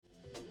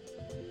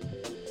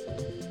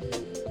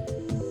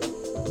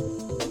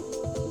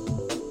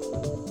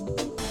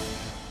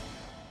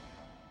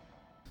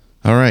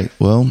All right.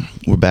 Well,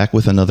 we're back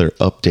with another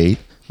update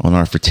on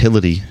our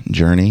fertility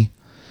journey.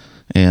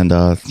 And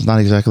it's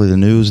not exactly the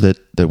news that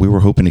we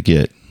were hoping to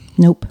get.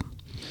 Nope.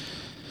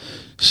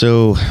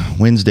 So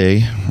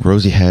Wednesday,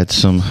 Rosie had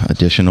some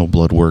additional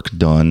blood work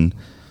done.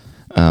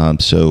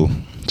 So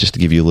just to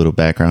give you a little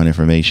background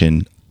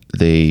information,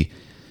 they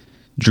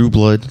drew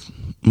blood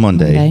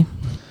Monday.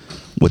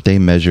 What they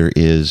measure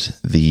is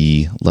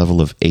the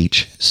level of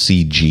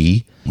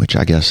HCG, which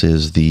I guess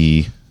is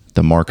the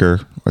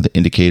marker or the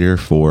indicator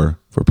for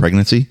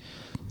pregnancy.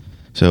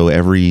 So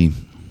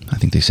I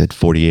think they said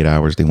 48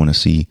 hours, they want to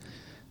see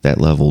that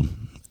level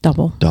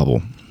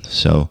double.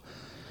 So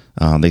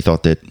they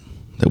thought that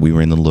we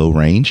were in the low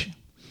range,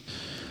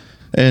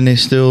 and they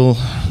still,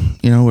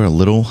 were a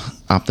little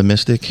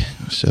optimistic.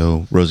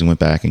 So Rosie went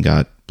back and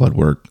got blood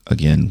work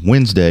again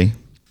Wednesday,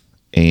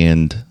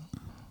 and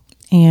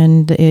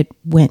it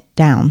went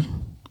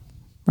down,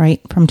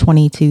 right? From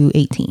 20 to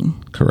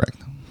 18. Correct.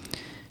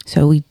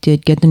 So we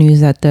did get the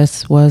news that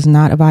this was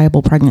not a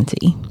viable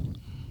pregnancy,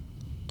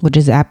 which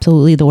is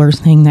absolutely the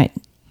worst thing that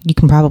you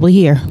can probably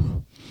hear.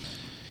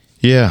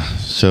 Yeah.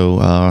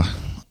 So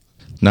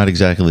not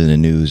exactly the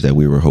news that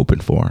we were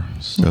hoping for.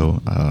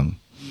 So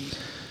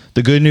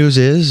the good news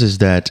is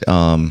that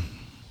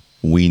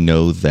we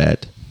know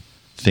that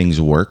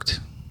things worked,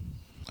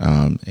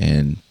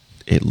 and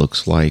it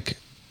looks like,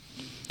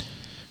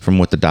 from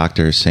what the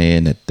doctor is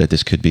saying, that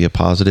this could be a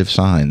positive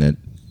sign. That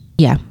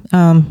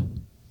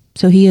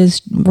So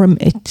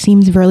it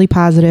seems really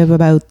positive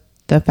about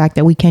the fact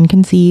that we can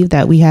conceive,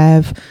 that we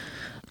have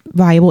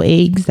viable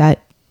eggs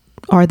that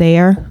are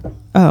there,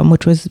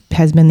 which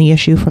has been the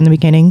issue from the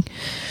beginning.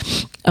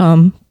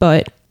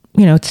 But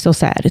it's still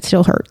sad. It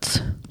still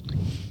hurts.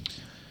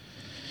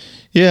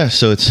 Yeah.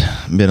 So it's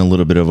been a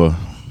little bit of a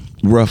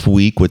rough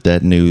week with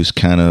that news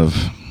kind of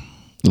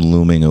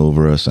looming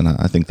over us. And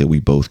I think that we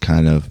both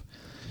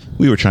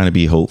we were trying to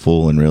be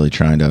hopeful and really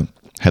trying to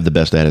have the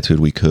best attitude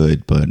we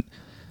could, but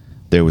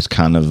there was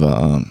kind of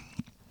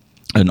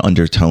an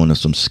undertone of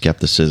some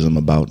skepticism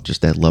about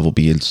just that level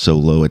being so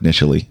low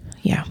initially.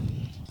 Yeah.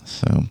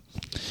 So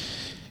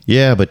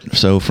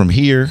from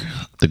here,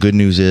 the good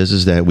news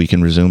is that we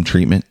can resume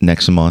treatment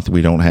next month.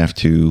 We don't have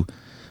to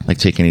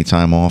take any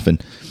time off.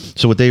 And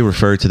so what they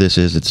refer to this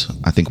is,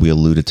 I think we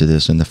alluded to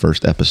this in the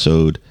first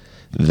episode,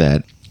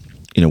 that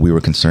we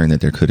were concerned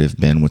that there could have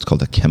been what's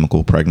called a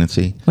chemical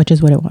pregnancy. Which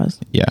is what it was.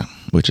 Yeah,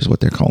 which is what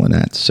they're calling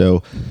that.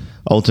 So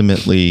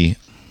ultimately,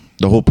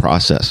 the whole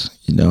process,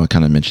 I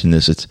kind of mentioned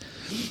this, it's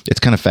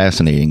kind of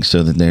fascinating.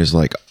 So then there's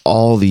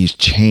all these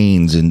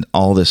chains and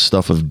all this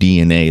stuff of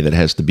DNA that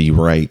has to be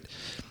right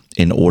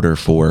in order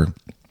for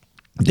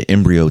the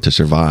embryo to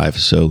survive.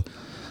 So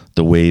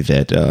the way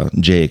that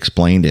Jay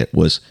explained it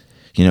was,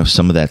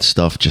 some of that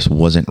stuff just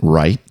wasn't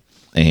right.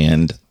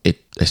 And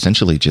it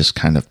essentially just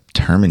kind of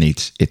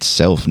terminates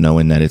itself,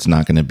 knowing that it's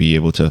not going to be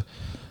able to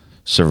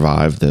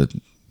survive the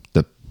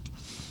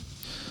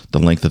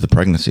length of the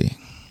pregnancy.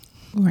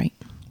 Right.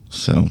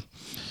 So,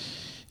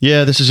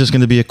 yeah, this is just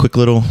going to be a quick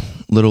little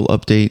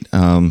update.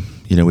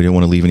 We didn't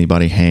want to leave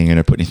anybody hanging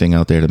or put anything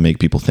out there to make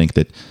people think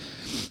that,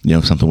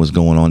 something was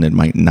going on that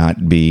might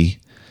not be.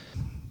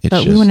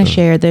 But we want to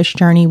share this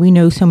journey. We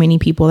know so many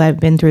people that have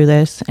been through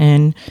this,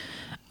 and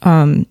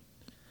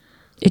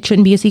it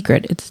shouldn't be a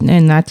secret.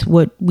 And that's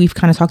what we've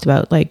kind of talked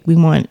about. We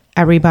want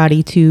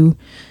everybody to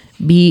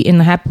be in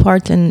the happy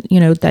parts, and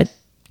that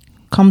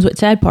comes with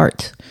sad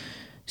parts.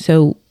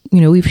 So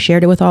we've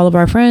shared it with all of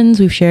our friends.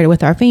 We've shared it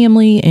with our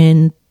family,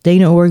 and they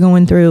know what we're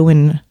going through.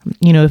 And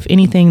if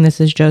anything,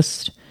 this is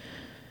just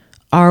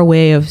our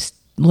way of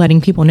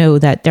letting people know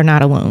that they're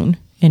not alone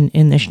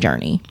in this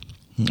journey.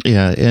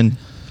 Yeah, and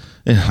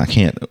I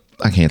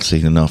can't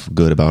say enough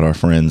good about our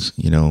friends.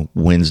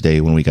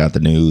 Wednesday when we got the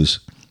news,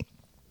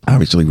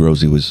 obviously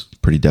Rosie was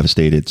pretty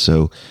devastated.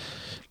 So,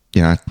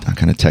 I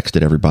kind of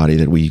texted everybody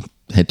that we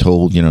had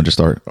told,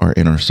 just our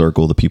inner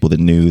circle, the people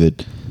that knew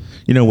that,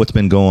 what's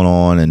been going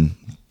on. And,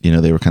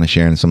 they were kind of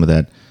sharing some of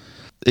that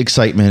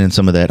excitement and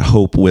some of that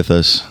hope with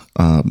us.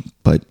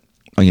 But,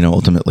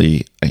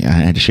 ultimately I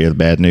had to share the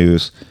bad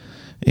news.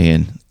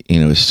 And,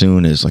 as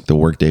soon as the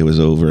work day was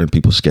over and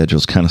people's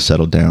schedules kind of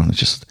settled down, it's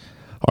just,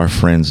 our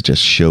friends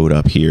just showed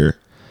up here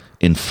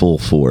in full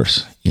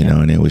force,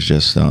 and it was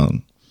just,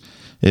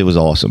 it was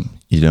awesome,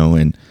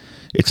 and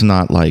it's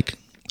not like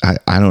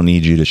I don't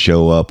need you to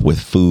show up with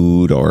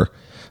food or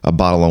a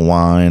bottle of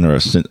wine or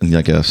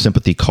a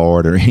sympathy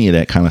card or any of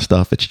that kind of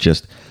stuff. It's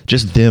just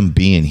them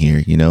being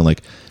here,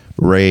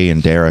 Ray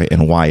and Dara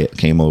and Wyatt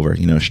came over,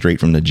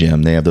 straight from the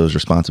gym. They have those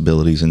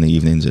responsibilities in the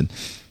evenings, and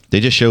they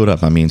just showed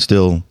up. I mean,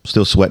 still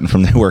sweating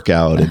from their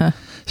workout. And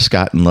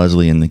Scott and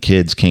Leslie and the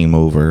kids came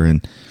over,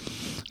 and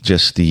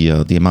just the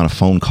amount of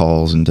phone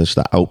calls and just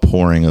the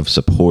outpouring of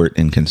support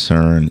and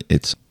concern.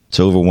 It's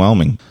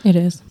overwhelming. It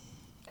is.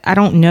 I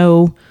don't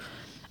know.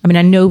 I mean,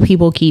 I know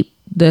people keep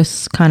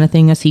this kind of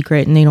thing a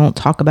secret and they don't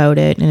talk about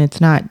it, and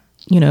it's not,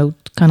 kind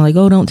of like,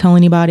 oh, don't tell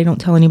anybody.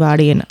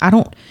 And I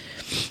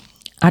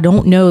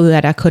don't know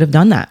that I could have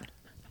done that.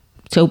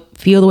 So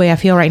feel the way I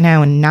feel right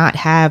now and not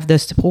have the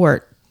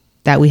support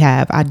that we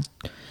have. I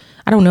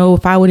don't know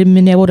if I would have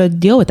been able to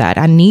deal with that.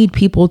 I need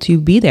people to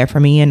be there for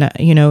me. And,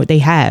 they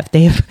have,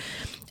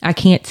 I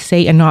can't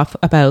say enough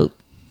about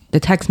the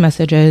text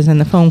messages and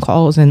the phone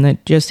calls and the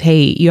just,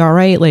 hey, you all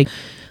right? Like,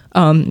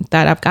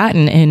 that I've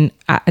gotten. And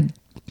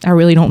I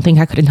really don't think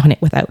I could have done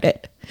it without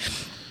it.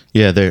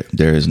 Yeah,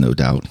 there is no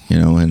doubt,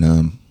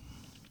 and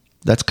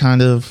that's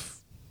kind of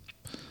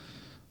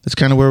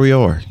where we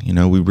are.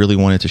 We really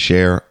wanted to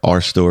share our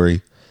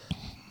story.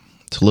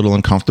 It's a little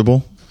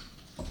uncomfortable,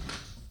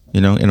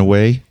 in a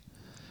way.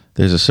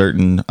 There's a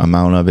certain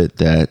amount of it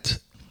that,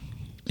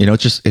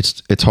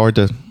 it's hard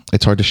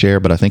to share,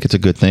 but I think it's a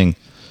good thing.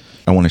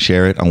 I want to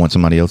share it. I want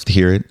somebody else to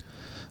hear it.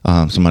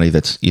 Somebody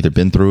that's either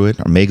been through it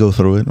or may go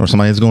through it, or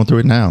somebody that's going through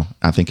it now.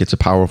 I think it's a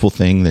powerful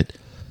thing that,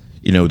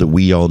 that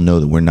we all know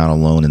that we're not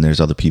alone, and there's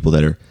other people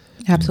that are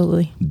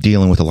absolutely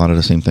dealing with a lot of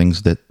the same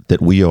things that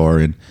we are.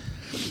 And,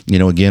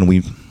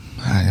 again,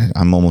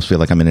 I'm almost feel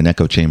like I'm in an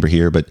echo chamber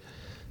here, but,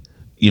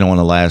 on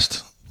the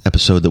last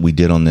episode that we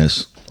did on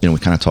this, we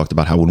kind of talked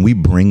about how when we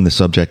bring the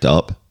subject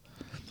up,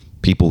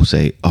 people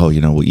say, oh,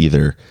 well,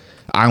 either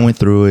I went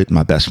through it,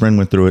 my best friend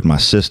went through it, my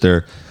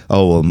sister,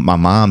 oh, well, my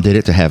mom did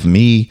it to have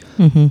me.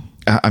 Mm-hmm.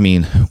 I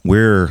mean,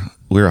 we're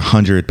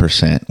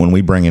 100%. When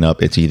we bring it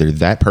up, it's either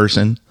that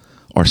person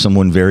or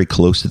someone very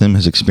close to them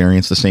has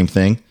experienced the same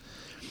thing.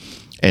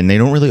 And they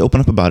don't really open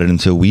up about it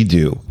until we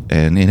do.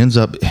 And it ends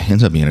up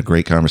being a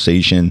great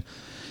conversation.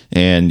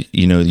 And,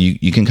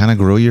 you can kind of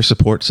grow your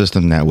support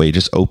system that way,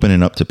 just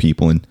opening up to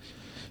people. And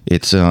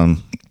it's,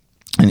 and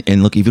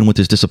look, even with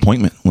this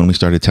disappointment, when we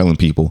started telling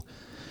people,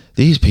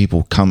 these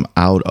people come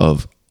out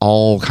of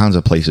all kinds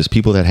of places.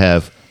 People that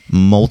have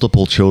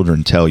multiple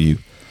children tell you,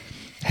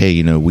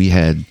 hey, we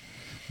had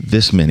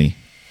this many,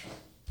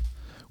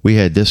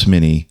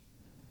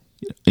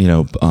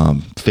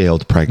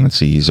 failed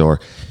pregnancies, or,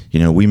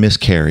 we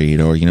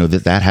miscarried, or,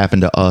 that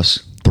happened to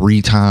us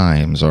 3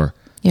 times, or,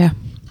 yeah,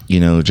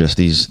 just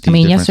these I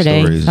mean,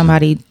 yesterday stories.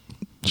 Somebody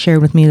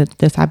shared with me that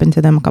this happened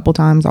to them a couple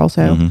times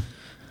also. Mm-hmm.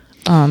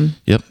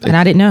 Yep. And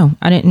I didn't know.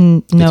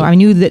 I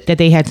knew that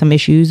they had some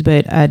issues,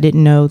 but I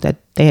didn't know that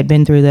they had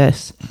been through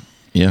this.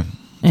 Yeah.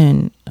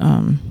 And,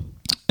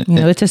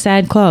 it's a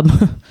sad club.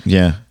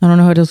 Yeah. I don't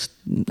know what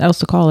else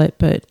to call it,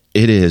 but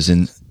it is.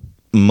 And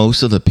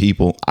most of the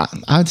people,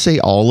 I'd say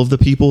all of the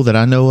people that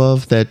I know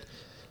of that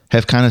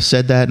have kind of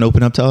said that and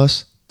opened up to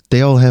us,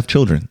 they all have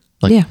children.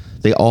 Like, yeah.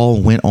 They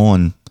all went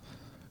on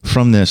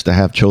from this to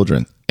have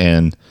children.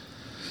 And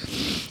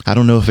I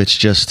don't know if it's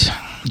just,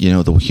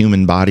 the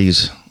human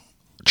body's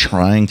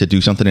trying to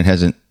do something it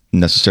hasn't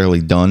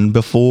necessarily done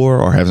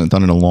before, or hasn't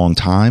done in a long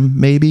time,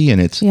 maybe.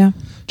 And it's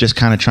just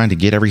kind of trying to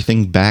get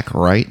everything back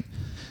right.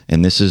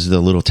 And this is the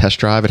little test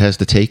drive it has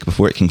to take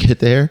before it can get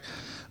there.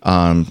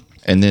 And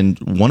then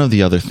one of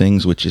the other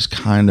things, which is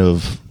kind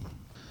of,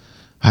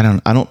 I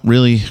don't know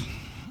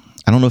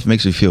if it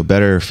makes me feel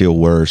better or feel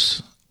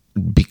worse.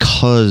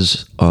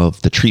 Because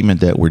of the treatment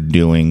that we're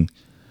doing,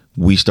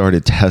 we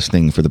started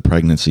testing for the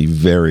pregnancy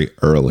very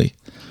early.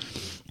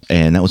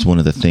 And that was one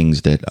of the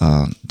things that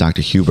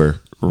Dr. Huber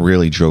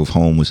really drove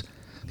home was,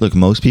 look,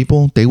 most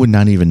people, they would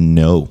not even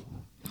know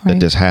that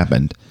this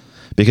happened,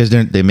 because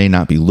they may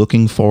not be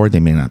looking for it. They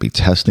may not be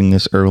testing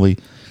this early.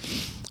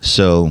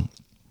 So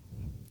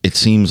it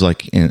seems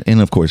like,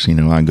 and of course,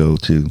 I go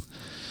to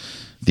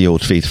the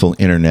old faithful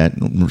internet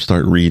and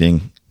start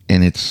reading,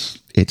 and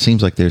it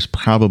seems like there's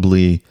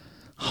probably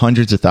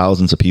hundreds of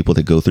thousands of people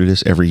that go through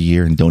this every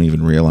year and don't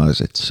even realize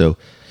it. So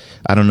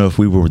I don't know if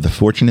we were the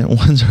fortunate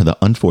ones or the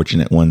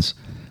unfortunate ones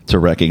to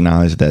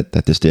recognize that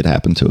this did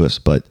happen to us,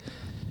 but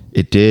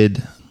it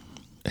did.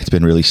 It's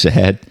been really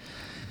sad,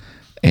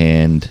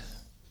 and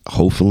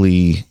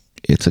hopefully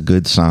it's a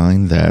good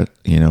sign that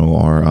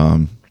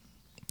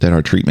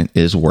our treatment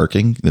is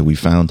working. That we've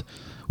found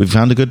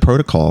a good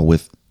protocol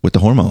with the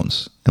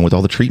hormones and with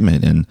all the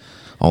treatment and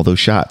all those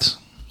shots.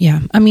 Yeah,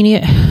 I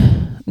mean,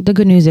 the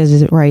good news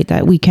is right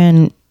that we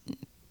can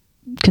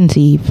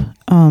conceive.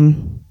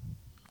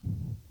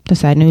 The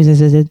sad news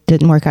is it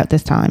didn't work out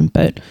this time,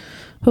 but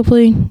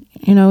hopefully,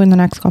 in the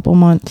next couple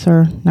months,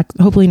 or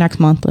hopefully next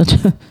month,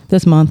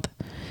 this month,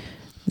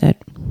 that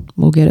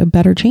we'll get a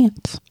better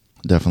chance.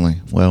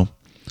 Definitely. Well,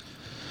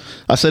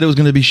 I said it was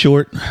going to be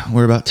short.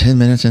 We're about 10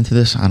 minutes into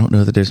this. I don't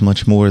know that there's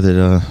much more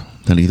that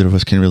either of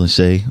us can really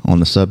say on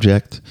the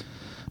subject,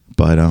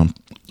 but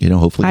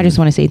hopefully. I just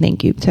want to say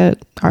thank you to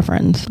our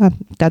friends.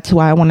 That's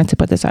why I wanted to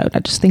put this out. I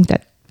just think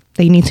that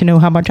they need to know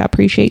how much I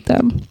appreciate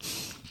them.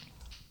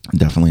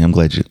 Definitely. I'm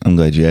glad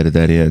you added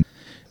that in.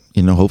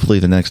 Hopefully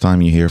the next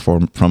time you hear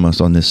from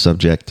us on this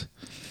subject,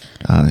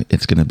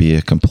 it's going to be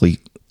a complete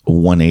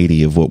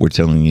 180 of what we're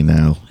telling you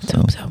now. Let's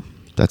hope so.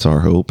 That's our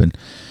hope. And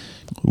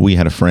we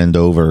had a friend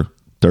over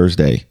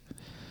Thursday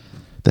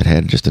that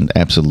had just an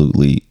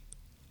absolutely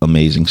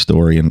amazing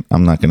story. And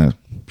I'm not going to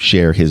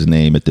share his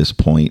name at this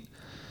point.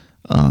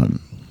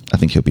 I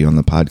think he'll be on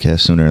the podcast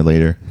sooner or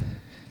later.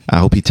 I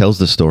hope he tells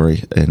the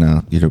story.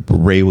 And,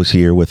 Ray was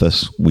here with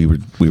us. We were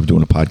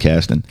doing a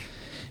podcast, and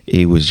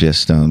it was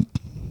just,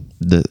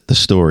 the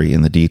story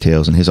and the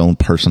details and his own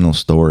personal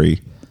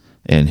story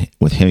and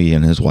with him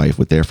and his wife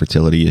with their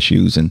fertility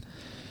issues, and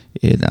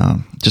it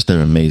just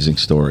an amazing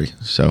story.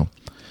 So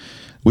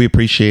we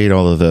appreciate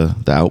all of the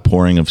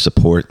outpouring of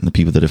support and the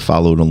people that have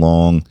followed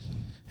along.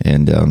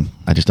 And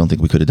I just don't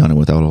think we could have done it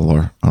without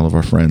all of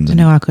our friends.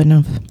 No, I couldn't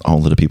have. All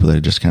of the people that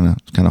are just kind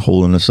of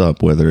holding us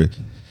up, whether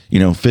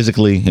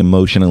physically,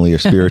 emotionally, or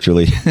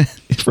spiritually.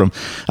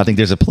 I think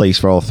there's a place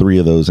for all three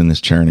of those in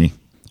this journey.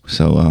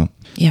 So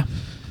yeah,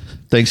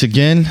 thanks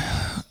again.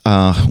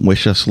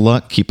 Wish us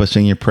luck. Keep us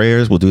in your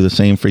prayers. We'll do the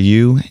same for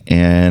you.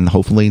 And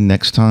hopefully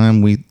next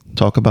time we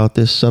talk about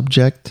this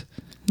subject,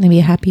 maybe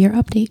a happier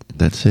update.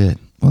 That's it.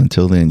 Well,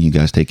 until then, you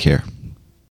guys take care.